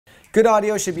Good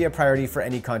audio should be a priority for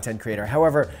any content creator.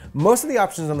 However, most of the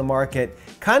options on the market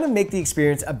kind of make the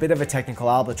experience a bit of a technical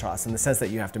albatross in the sense that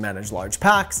you have to manage large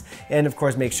packs and of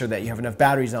course make sure that you have enough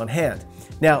batteries on hand.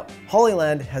 Now,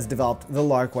 Hollyland has developed the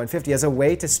LARK 150 as a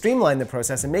way to streamline the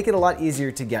process and make it a lot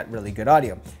easier to get really good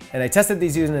audio. And I tested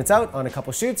these units out on a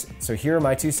couple shoots, so here are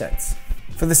my 2 cents.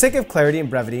 For the sake of clarity and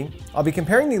brevity, I'll be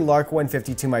comparing the LARK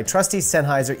 150 to my trusty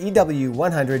Sennheiser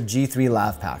EW100 G3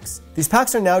 lav packs. These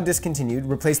packs are now discontinued,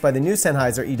 replaced by the new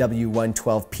Sennheiser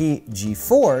EW112P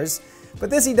G4s,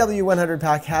 but this EW100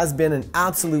 pack has been an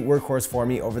absolute workhorse for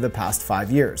me over the past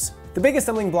 5 years. The biggest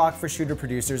stumbling block for shooter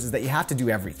producers is that you have to do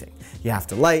everything. You have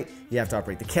to light, you have to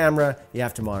operate the camera, you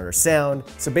have to monitor sound.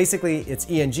 So basically it's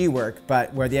ENG work,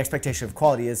 but where the expectation of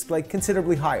quality is like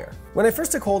considerably higher. When I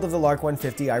first took hold of the LARK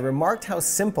 150, I remarked how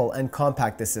simple and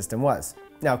compact this system was.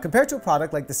 Now, compared to a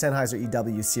product like the Sennheiser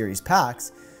EW series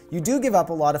packs, you do give up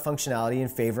a lot of functionality in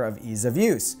favor of ease of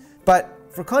use. But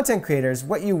for content creators,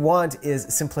 what you want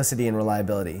is simplicity and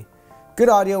reliability. Good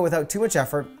audio without too much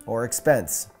effort or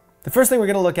expense. The first thing we're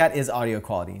going to look at is audio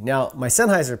quality. Now, my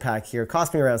Sennheiser pack here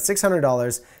cost me around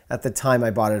 $600 at the time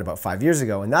I bought it about 5 years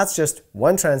ago, and that's just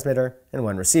 1 transmitter and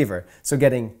 1 receiver. So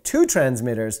getting 2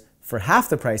 transmitters for half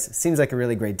the price seems like a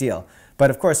really great deal. But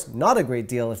of course, not a great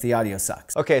deal if the audio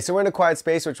sucks. Okay, so we're in a quiet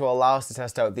space which will allow us to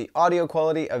test out the audio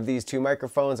quality of these 2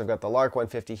 microphones. I've got the LARK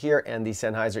 150 here and the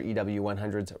Sennheiser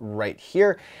EW100s right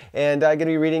here. And I'm going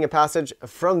to be reading a passage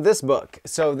from this book.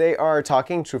 So they are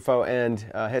talking, Truffaut and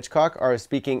Hitchcock are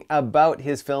speaking about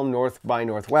his film North by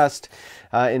Northwest,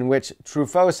 in which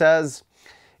Truffaut says,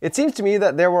 "It seems to me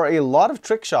that there were a lot of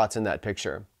trick shots in that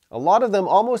picture. A lot of them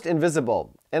almost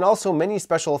invisible, and also many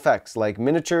special effects like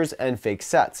miniatures and fake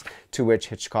sets," to which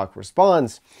Hitchcock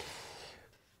responds,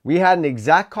 "We had an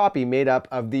exact copy made up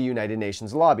of the United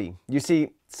Nations lobby. You see,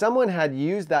 someone had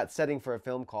used that setting for a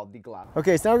film called The Glass."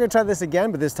 Okay, so now we're gonna try this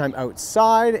again, but this time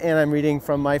outside, and I'm reading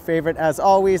from my favorite, as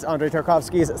always, Andrei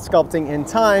Tarkovsky's Sculpting in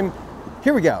Time.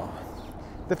 Here we go.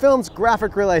 The film's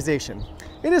graphic realization.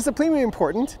 It is supremely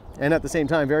important, and at the same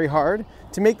time very hard,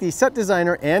 to make the set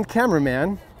designer and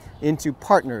cameraman into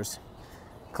partners,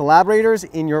 collaborators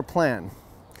in your plan.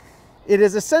 It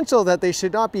is essential that they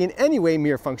should not be in any way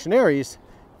mere functionaries.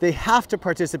 They have to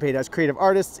participate as creative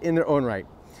artists in their own right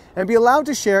and be allowed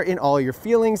to share in all your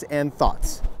feelings and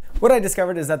thoughts. What I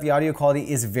discovered is that the audio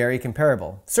quality is very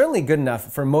comparable, certainly good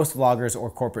enough for most vloggers or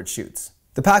corporate shoots.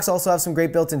 The packs also have some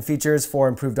great built-in features for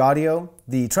improved audio.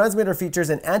 The transmitter features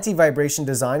an anti-vibration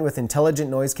design with intelligent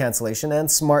noise cancellation and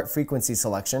smart frequency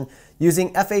selection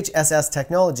using FHSS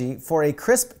technology for a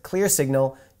crisp, clear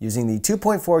signal using the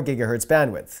 2.4 GHz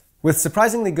bandwidth. With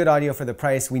surprisingly good audio for the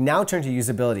price, we now turn to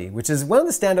usability, which is one of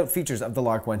the standout features of the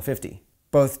LARK 150.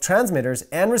 Both transmitters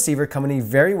and receiver come in a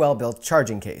very well-built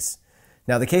charging case.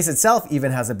 Now, the case itself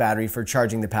even has a battery for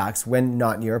charging the packs when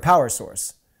not near a power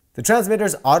source. The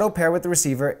transmitters auto-pair with the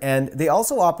receiver, and they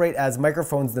also operate as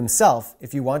microphones themselves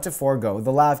if you want to forego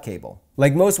the lav cable.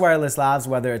 Like most wireless lavs,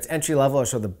 whether it's entry-level or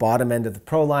so the bottom end of the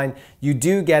Pro line, you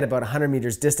do get about 100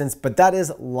 meters distance, but that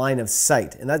is line of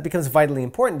sight. And that becomes vitally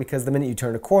important because the minute you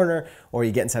turn a corner or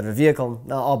you get inside of a vehicle,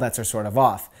 all bets are sort of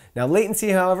off. Now, latency,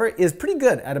 however, is pretty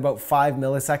good at about 5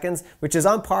 milliseconds, which is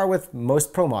on par with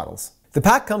most Pro models. The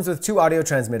pack comes with 2 audio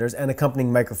transmitters and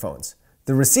accompanying microphones.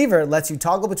 The receiver lets you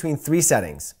toggle between 3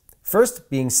 settings. First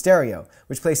being stereo,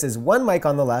 which places 1 mic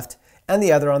on the left and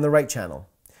the other on the right channel.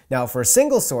 Now, for a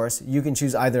single source, you can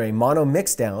choose either a mono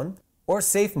mix down or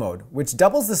safe mode, which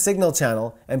doubles the signal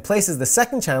channel and places the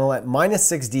second channel at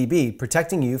 -6 dB,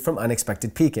 protecting you from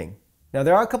unexpected peaking. Now,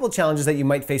 there are a couple of challenges that you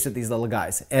might face with these little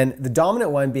guys, and the dominant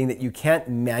one being that you can't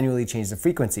manually change the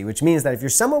frequency, which means that if you're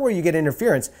somewhere where you get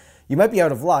interference, you might be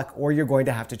out of luck or you're going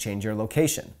to have to change your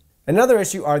location. Another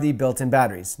issue are the built-in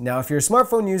batteries. Now, if you're a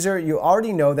smartphone user, you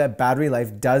already know that battery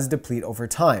life does deplete over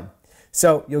time.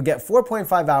 So you'll get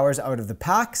 4.5 hours out of the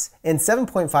packs and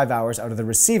 7.5 hours out of the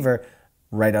receiver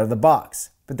right out of the box.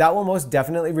 But that will most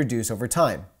definitely reduce over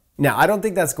time. Now, I don't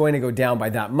think that's going to go down by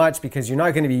that much because you're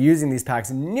not going to be using these packs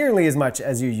nearly as much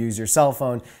as you use your cell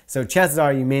phone. So chances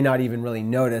are you may not even really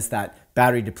notice that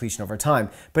battery depletion over time.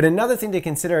 But another thing to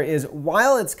consider is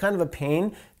while it's kind of a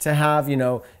pain to have,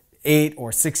 8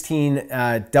 or 16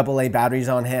 AA batteries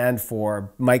on hand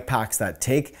for mic packs that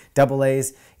take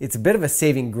AA's. It's a bit of a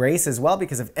saving grace as well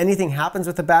because if anything happens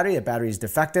with the battery is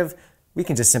defective, we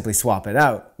can just simply swap it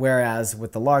out. Whereas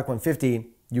with the LARK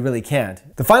 150, you really can't.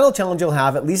 The final challenge you'll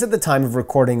have, at least at the time of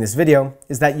recording this video,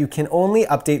 is that you can only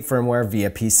update firmware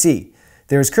via PC.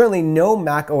 There is currently no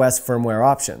Mac OS firmware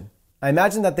option. I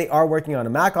imagine that they are working on a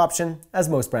Mac option, as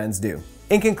most brands do.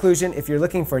 In conclusion, if you're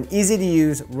looking for an easy to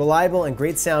use, reliable and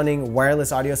great sounding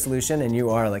wireless audio solution and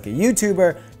you are like a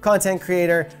YouTuber, content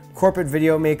creator, corporate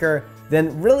video maker,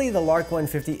 then really the LARK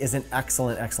 150 is an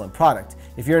excellent product.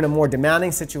 If you're in a more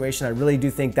demanding situation, I really do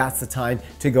think that's the time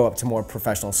to go up to more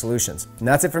professional solutions. And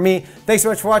that's it for me. Thanks so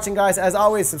much for watching, guys. As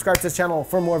always, subscribe to this channel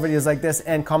for more videos like this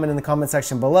and comment in the comment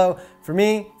section below. For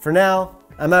me, for now,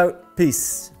 I'm out.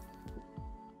 Peace.